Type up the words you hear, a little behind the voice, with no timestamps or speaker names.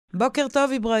בוקר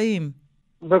טוב, אברהים.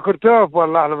 בוקר טוב,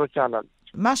 וואלה, לא מצאלן.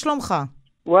 מה שלומך?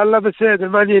 וואלה, בסדר,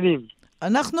 מעניינים.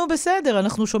 אנחנו בסדר,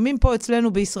 אנחנו שומעים פה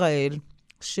אצלנו בישראל,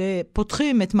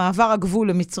 שפותחים את מעבר הגבול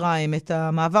למצרים, את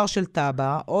המעבר של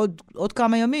טאבה, עוד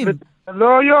כמה ימים.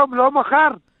 לא יום, לא מחר.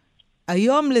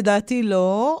 היום לדעתי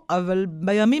לא, אבל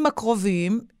בימים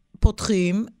הקרובים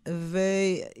פותחים,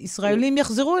 וישראלים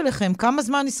יחזרו אליכם. כמה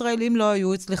זמן ישראלים לא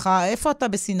היו אצלך? איפה אתה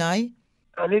בסיני?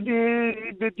 אני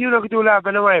בדיון הגדולה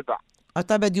בנואבה.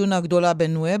 אתה בדיון הגדולה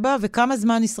בנואבה, וכמה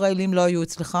זמן ישראלים לא היו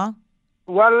אצלך?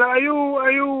 וואלה,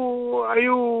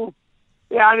 היו,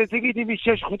 يعني תגידי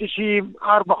מ6 חודשים,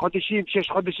 4 חודשים, 6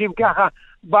 חודשים, ככה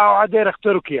באו עד דרך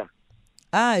טורקיה.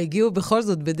 הגיעו בכל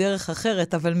זאת בדרך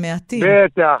אחרת, אבל מעטים.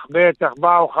 בטח,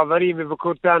 באו חברים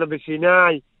מבקרו אותנו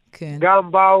בסיני, כן.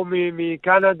 גם באו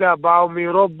מקנדה, באו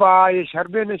מאירופה, יש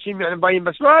הרבה אנשים באים,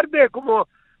 בס לא הרבה,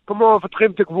 כמו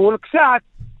פתחים את הגבול, קצת,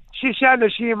 6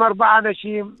 אנשים, 4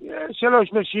 אנשים,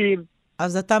 3 נשים.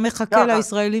 אז אתה מחכה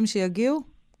לישראלים שיגיעו?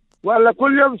 וואלה,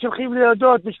 כל יום שולחים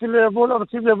לידות בשביל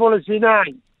רוצים לבוא לסיני.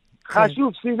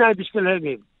 חשוב סיני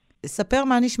בשבילהם. ספר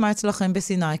מה נשמע אצלכם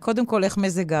בסיני. קודם כל, איך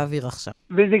מזג האוויר עכשיו?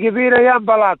 מזג האוויר הים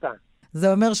בלטה.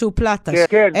 זה אומר שהוא פלטה.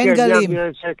 כן, אין גלים.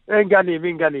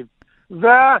 אין גלים.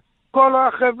 וכל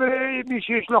החבר'ה, מי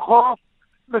שיש לו חוף,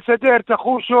 מסדר את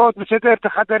החושות, מסדר את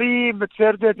החדרים,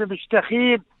 מסדר את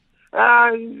המשטחים,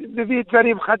 מביא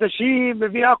דברים חדשים,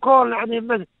 מביא הכל,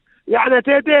 يعني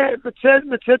אתה יודע,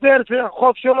 מצדר את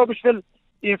החוף שלו בשביל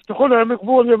יפתחו להם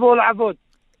גבול, יבואו לעבוד.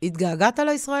 התגעגעת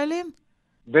לישראלים?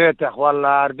 בטח,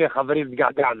 וואלה, הרבה חברים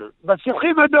התגעגענו.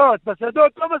 בשולחים הודעות,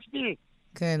 בשדות לא מספיק.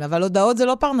 כן, אבל הודעות זה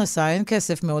לא פרנסה, אין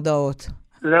כסף מהודעות.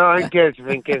 לא, אין כסף.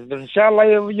 אינשאללה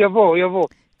יבוא.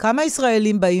 כמה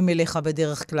ישראלים באים אליך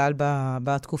בדרך כלל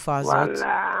בתקופה הזאת?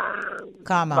 וואלה,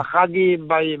 כמה? בחגים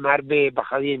באים הרבה,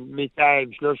 בחגים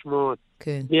 200, 300,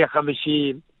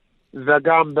 150,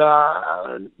 וגם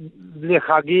בלי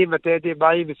חגים, אתה יודע,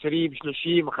 באים 20,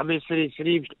 30, 15,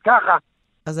 20, ככה.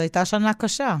 אז הייתה שנה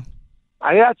קשה.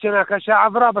 היה שנה קשה,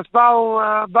 עברה, אז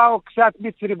באו קצת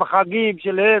מצרי בחגים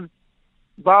שלהם,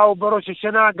 באו בראש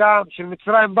השנה גם, של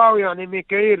מצרים באו, يعني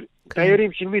מקהיר,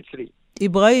 תיירים של מצרי.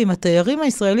 אברהים, התיירים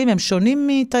הישראלים הם שונים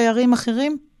מתיירים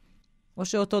אחרים? או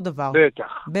שאותו דבר?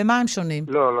 בטח. במה הם שונים?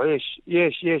 לא,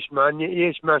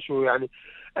 יש משהו, يعني.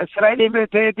 הישראלים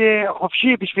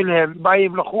חופשי בשבילהם,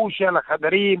 באים לחוש,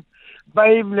 לחדרים,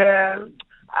 באים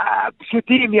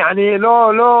פשוטים, يعني,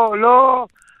 לא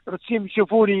רוצים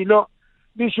שופוני, לא.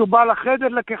 מישהו בא לחדר,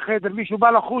 לקח חדר, מישהו בא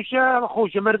לחוש,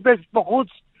 מרבס בחוץ,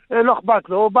 לא אכפת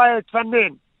לו, הוא בא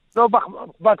להתפנן, לא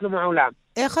אכפת לו מעולם.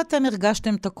 איך אתם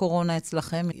הרגשתם את הקורונה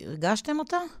אצלכם? הרגשתם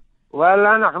אותה?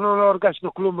 וואלה, אנחנו לא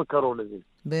הרגשנו כלום מקורונה הזה.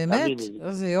 באמת?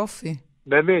 איזה יופי.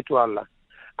 באמת, וואלה.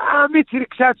 המצרי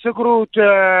קצת סגרו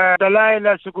את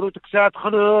הלילה, סגרו את קצת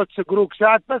חנויות, סגרו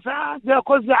קצת, בס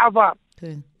הכל זה עבר.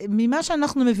 כן. ממה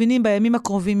שאנחנו מבינים, בימים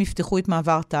הקרובים יפתחו את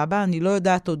מעבר טאבה, אני לא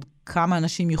יודעת עוד כמה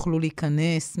אנשים יוכלו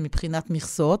להיכנס מבחינת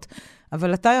מכסות,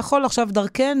 אבל אתה יכול עכשיו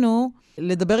דרכנו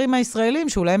לדבר עם הישראלים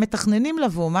שאולי הם מתכננים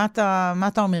לבוא. מה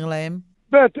אתה אומר להם?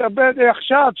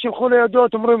 עכשיו שלחו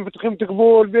לידות, אומרים, פתחים את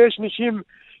הגבול, ויש נשים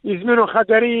יזמינו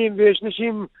חדרים, ויש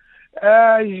נשים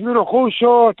יזמינו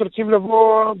חושות, רוצים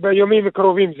לבוא ביומים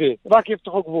הקרובים זה. רק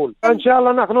יפתחו גבול. אינשאללה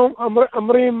אנחנו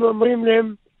אומרים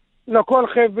להם, לכל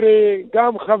חבר'ה,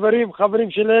 גם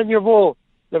חברים שלהם יבואו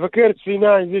לבקר את סיני.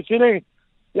 זה סיני,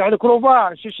 يعني קרובה,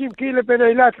 60 קילו בין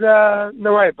אילת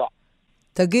לנואבה.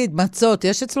 תגיד, מצות,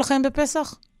 יש אצלכם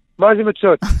בפסח? מה זה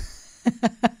מצות?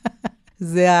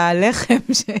 זה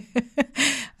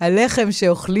הלחם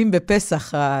שאוכלים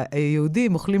בפסח.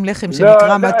 היהודים אוכלים לחם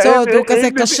שנקרא מצות, הוא כזה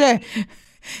קשה.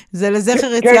 זה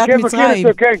לזכר יציאת מצרים.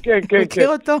 כן. מכיר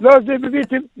אותו? לא, זה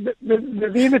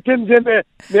מביאים אתם זה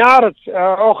מארץ,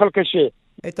 האוכל קשה.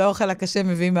 את האוכל הקשה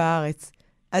מביאים מהארץ.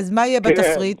 אז מה יהיה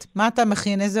בתפריט? מה אתה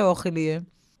מכין? איזה אוכל יהיה?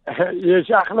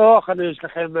 יש אחלה אוכל, יש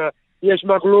לכם, יש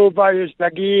מגלובה, יש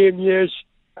דגים, יש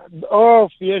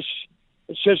עוף, יש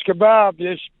שש קבב,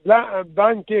 יש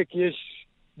בנקק, יש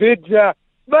פיצה,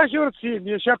 מה שרוצים,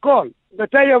 יש הכל.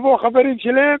 מתי יבוא חברים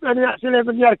שלהם, אני אעשה להם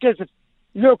נייר כסף,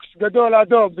 לוקס גדול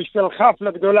אדום, בשביל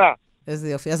חפלה גדולה. איזה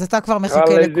יופי, אז אתה כבר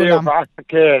מחכה לכולם.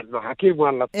 כן, מחכים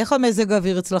וואלה. איך המזג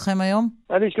האוויר אצלכם היום?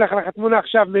 אני אשלח לך תמונה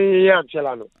עכשיו מים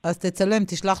שלנו. אז תצלם,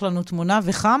 תשלח לנו תמונה,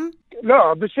 וחם?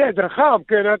 לא, בסדר, חם,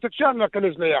 כן, אתה אפשר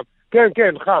להכנס לים.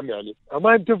 כן, חם, יעני.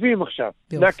 המים טובים עכשיו.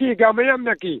 נקי, גם הים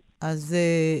נקי. אז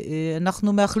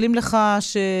אנחנו מאחלים לך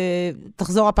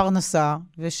שתחזור הפרנסה,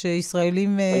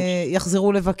 ושישראלים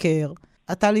יחזרו לבקר.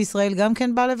 אתה לישראל גם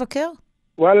כן בא לבקר?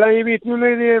 וואלה, אם ייתנו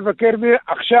לי לבקר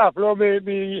עכשיו,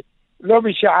 לא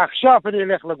משעה, עכשיו אני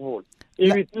אלך לגבול.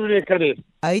 אם ייתנו לי להיכנס.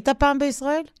 היית פעם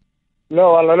בישראל? לא,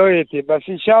 וואלה, לא הייתי. בס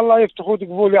אינשאללה יפתחו את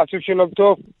גבול, יעשו שלום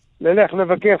טוב, נלך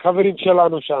לבקר חברים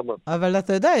שלנו שם. אבל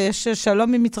אתה יודע, יש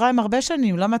שלום ממצרים הרבה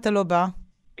שנים, למה אתה לא בא?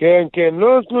 כן, כן,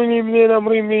 לא תלויים,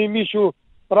 אומרים מישהו,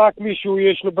 רק מישהו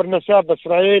יש לו פרנסה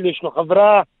בישראל, יש לו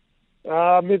חברה,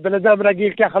 בן אדם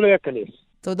רגיל ככה לא יכנס.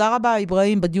 תודה רבה,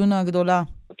 אברהים, בדיון הגדולה.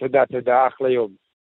 תודה, אחלה יום.